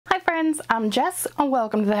friends, I'm Jess and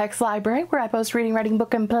welcome to the Hexed Library, where I post reading, writing,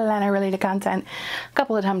 book, and planner related content a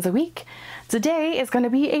couple of times a week. Today is going to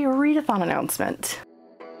be a readathon announcement.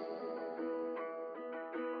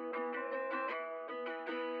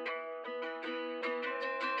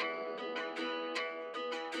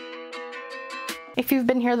 If you've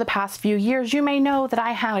been here the past few years, you may know that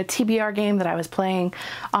I had a TBR game that I was playing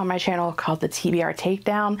on my channel called the TBR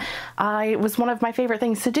Takedown. It was one of my favorite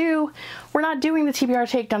things to do. We're not doing the TBR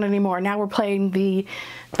Takedown anymore. Now we're playing the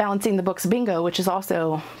Balancing the Books Bingo, which has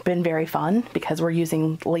also been very fun because we're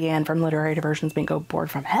using Leanne from Literary Diversion's Bingo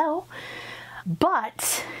Board from Hell.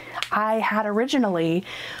 But I had originally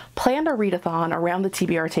planned a readathon around the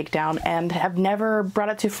TBR Takedown and have never brought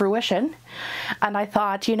it to fruition. And I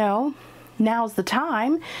thought, you know, now's the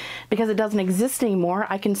time, because it doesn't exist anymore.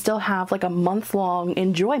 I can still have like a month-long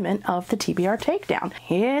enjoyment of the TBR Takedown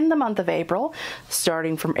in the month of April,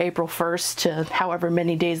 starting from April 1st to however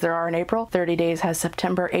many days there are in April. 30 days has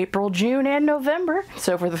September, April, June, and November.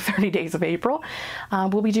 So for the 30 days of April,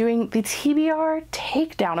 we'll be doing the TBR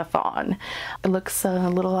Takedownathon. It looks a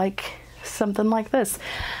little like something like this.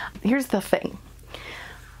 Here's the thing.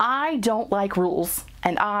 I don't like rules,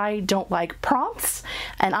 and I don't like prompts,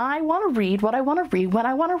 and I want to read what I want to read when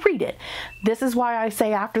I want to read it. This is why I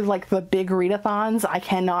say after like the big readathons, I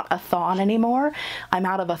cannot athon anymore. I'm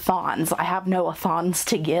out of athons. I have no athons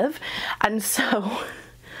to give. And so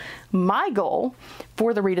my goal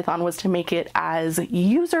for the readathon was to make it as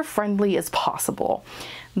user-friendly as possible.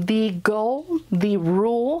 The goal, the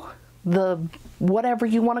rule, the whatever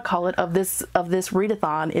you want to call it of this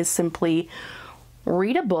readathon is simply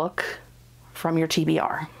read a book from your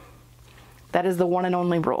TBR. That is the one and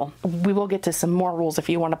only rule. We will get to some more rules if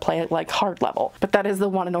you want to play it like hard level, but that is the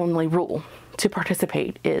one and only rule to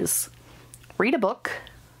participate, is read a book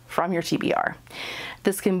from your TBR.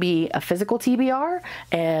 This can be a physical TBR,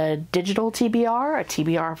 a digital TBR, a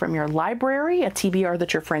TBR from your library, a TBR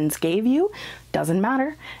that your friends gave you, doesn't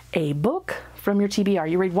matter. A book from your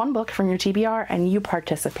TBR. You read one book from your TBR and you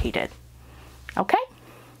participated. Okay?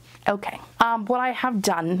 Okay. What I have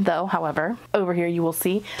done though, however, over here you will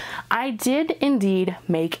see, I did indeed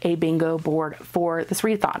make a bingo board for this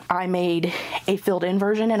readathon. I made a filled in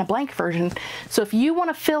version and a blank version. So if you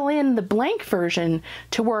want to fill in the blank version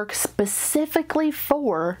to work specifically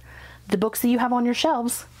for the books that you have on your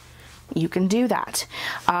shelves, you can do that.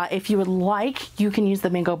 If you would like, you can use the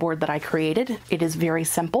bingo board that I created. It is very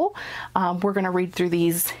simple. We're going to read through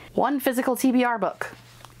these. One physical TBR book.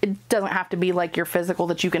 It doesn't have to be like your physical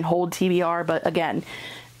that you can hold TBR, but again,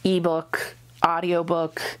 ebook,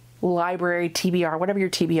 audiobook, library TBR, whatever your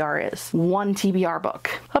TBR is. One TBR book.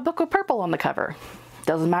 A book with purple on the cover.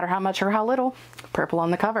 Doesn't matter how much or how little. Purple on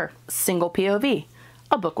the cover. Single POV.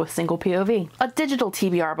 A book with single POV. A digital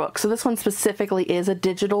TBR book. So this one specifically is a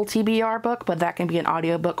digital TBR book, but that can be an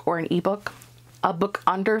audiobook or an ebook. A book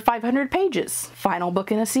under 500 pages. Final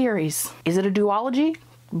book in a series. Is it a duology?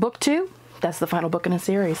 Book 2? That's the final book in a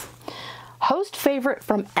series. Host favorite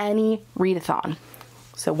from any readathon.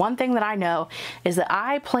 So one thing that I know is that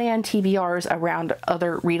I plan TBRs around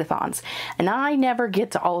other readathons, and I never get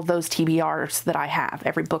to all of those TBRs that I have,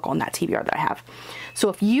 every book on that TBR that I have. So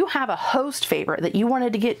if you have a host favorite that you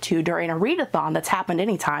wanted to get to during a readathon that's happened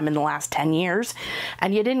anytime in the last 10 years,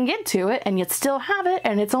 and you didn't get to it, and you still have it,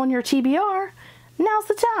 and it's on your TBR, now's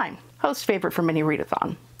the time. Host favorite from any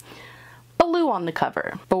readathon. Blue on the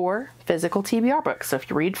cover. 4 physical TBR books. So if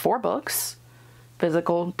you read 4 books,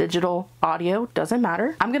 physical, digital, audio, doesn't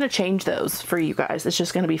matter. I'm going to change those for you guys. It's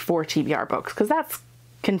just going to be 4 TBR books because that's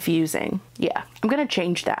confusing. Yeah, I'm going to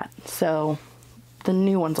change that. So the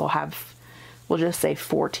new ones will just say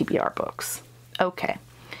 4 TBR books. Okay.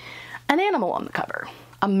 An animal on the cover.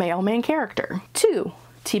 A male main character. 2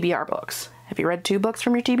 TBR books. Have you read 2 books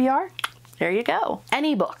from your TBR? There you go.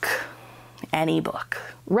 Any book. Any book.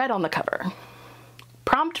 Red on the cover.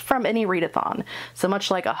 Prompt from any readathon. So much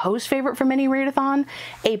like a host favorite from any readathon,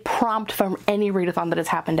 a prompt from any readathon that has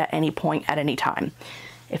happened at any point at any time.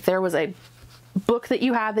 If there was a book that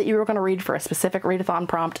you had that you were going to read for a specific readathon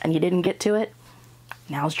prompt and you didn't get to it,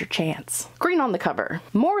 now's your chance. Green on the cover.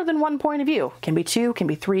 More than one point of view. Can be 2, can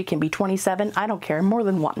be 3, can be 27. I don't care. More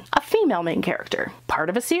than one. A female main character. Part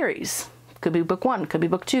of a series. Could be book 1, could be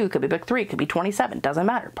book 2, could be book 3, could be 27. Doesn't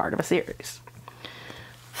matter. Part of a series.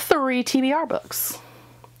 3 TBR books.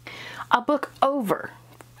 A book over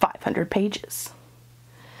 500 pages.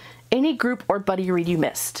 Any group or buddy read you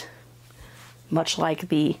missed. Much like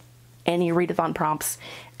the any readathon prompts,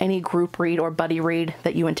 any group read or buddy read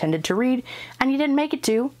that you intended to read and you didn't make it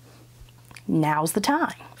to, now's the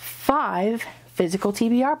time. 5 physical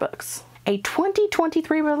TBR books. a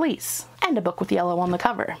 2023 release, and a book with yellow on the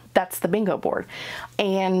cover. That's the bingo board.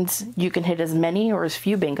 And you can hit as many or as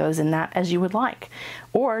few bingos in that as you would like.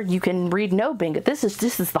 Or you can read no bingo. This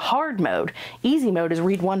is the hard mode. Easy mode is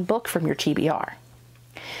read one book from your TBR.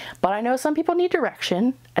 But I know some people need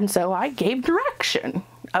direction, and so I gave direction.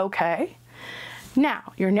 Okay.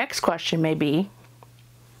 Now, your next question may be,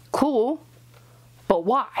 cool, but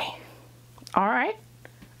why? All right,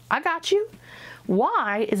 I got you.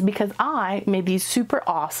 Why is because I made these super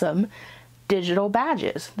awesome digital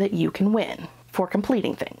badges that you can win for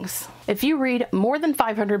completing things. If you read more than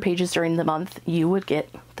 500 pages during the month, you would get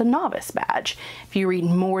the novice badge. If you read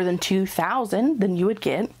more than 2,000, then you would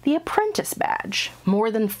get the apprentice badge. More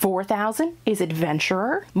than 4,000 is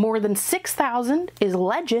adventurer. More than 6,000 is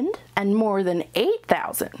legend. And more than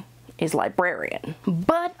 8,000 is librarian.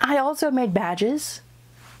 But I also made badges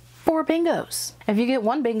for bingos. If you get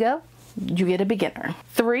 1 bingo, you get a beginner.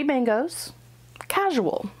 3 bingos,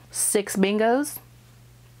 casual. 6 bingos,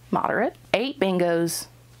 moderate. 8 bingos,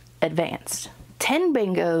 advanced. 10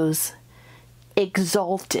 bingos,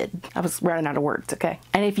 exalted. I was running out of words, okay?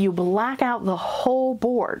 And if you black out the whole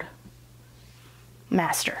board,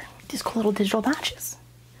 master. These cool little digital badges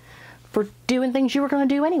for doing things you were going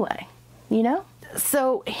to do anyway, you know?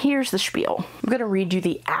 So here's the spiel. I'm going to read you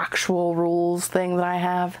the actual rules thing that I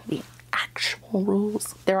have. The actual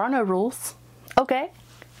rules. There are no rules. Okay,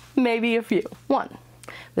 maybe a few. 1.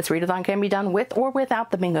 This readathon can be done with or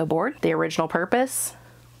without the bingo board. The original purpose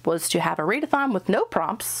was to have a readathon with no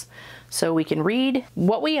prompts so we can read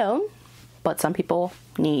what we own, but some people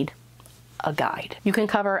need a guide. You can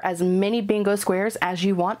cover as many bingo squares as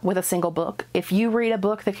you want with a single book. If you read a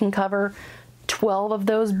book that can cover 12 of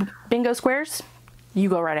those bingo squares, you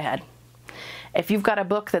go right ahead. If you've got a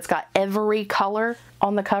book that's got every color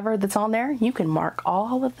on the cover that's on there, you can mark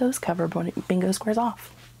all of those cover bingo squares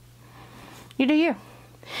off. You do you.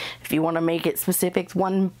 If you want to make it specific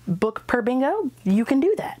 1 book per bingo, you can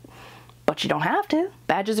do that. But you don't have to.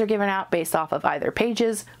 Badges are given out based off of either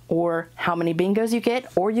pages or how many bingos you get,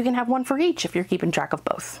 or you can have 1 for each if you're keeping track of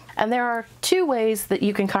both. And there are 2 ways that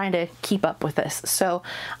you can kind of keep up with this. So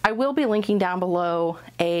I will be linking down below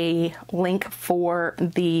a link for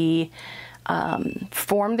the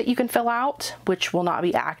form that you can fill out, which will not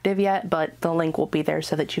be active yet, but the link will be there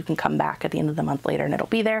so that you can come back at the end of the month later and it'll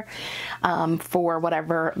be there for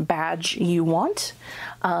whatever badge you want.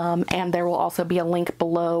 And there will also be a link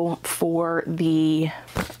below for the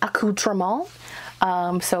accoutrement.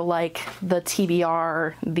 So like the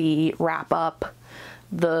TBR, the wrap up,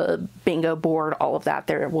 the bingo board, all of that,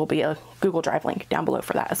 there will be a Google Drive link down below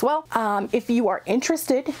for that as well. If you are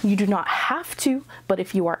interested, you do not have to, but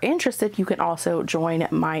if you are interested, you can also join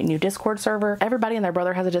my new Discord server. Everybody and their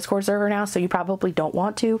brother has a Discord server now, so you probably don't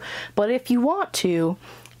want to, but if you want to,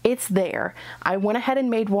 it's there. I went ahead and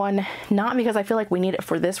made one, not because I feel like we need it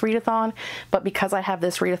for this readathon, but because I have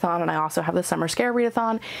this readathon and I also have the Summer Scare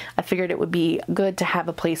readathon, I figured it would be good to have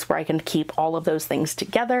a place where I can keep all of those things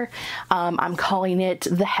together. I'm calling it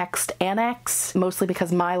the Hexed Annex, mostly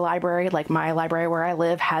because my library, like my library where I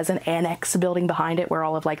live, has an annex building behind it where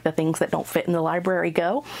all of like the things that don't fit in the library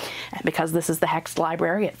go. And because this is the Hexed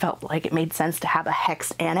library, it felt like it made sense to have a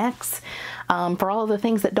Hexed Annex for all of the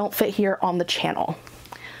things that don't fit here on the channel.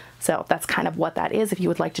 So that's kind of what that is. If you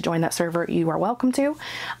would like to join that server, you are welcome to.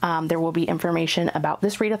 There will be information about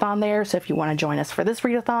this readathon there. So if you want to join us for this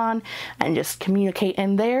readathon and just communicate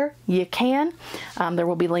in there, you can. There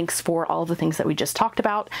will be links for all of the things that we just talked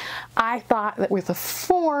about. I thought that with a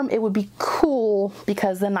form, it would be cool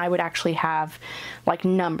because then I would actually have like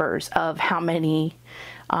numbers of how many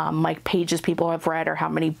like pages people have read or how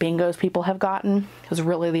many bingos people have gotten. It was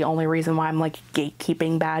really the only reason why I'm like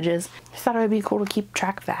gatekeeping badges. I thought it would be cool to keep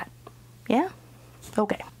track of that. Yeah?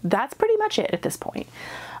 Okay. That's pretty much it at this point.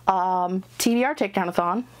 TBR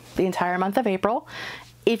Takedownathon, the entire month of April.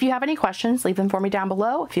 If you have any questions, leave them for me down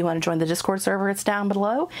below. If you want to join the Discord server, it's down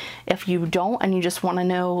below. If you don't and you just want to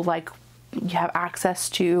know like you have access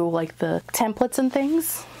to like the templates and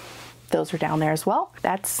things, those are down there as well.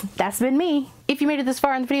 That's been me. If you made it this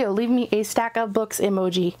far in the video, leave me a stack of books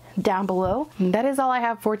emoji down below. And that is all I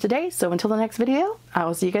have for today. So until the next video, I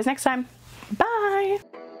will see you guys next time. Bye.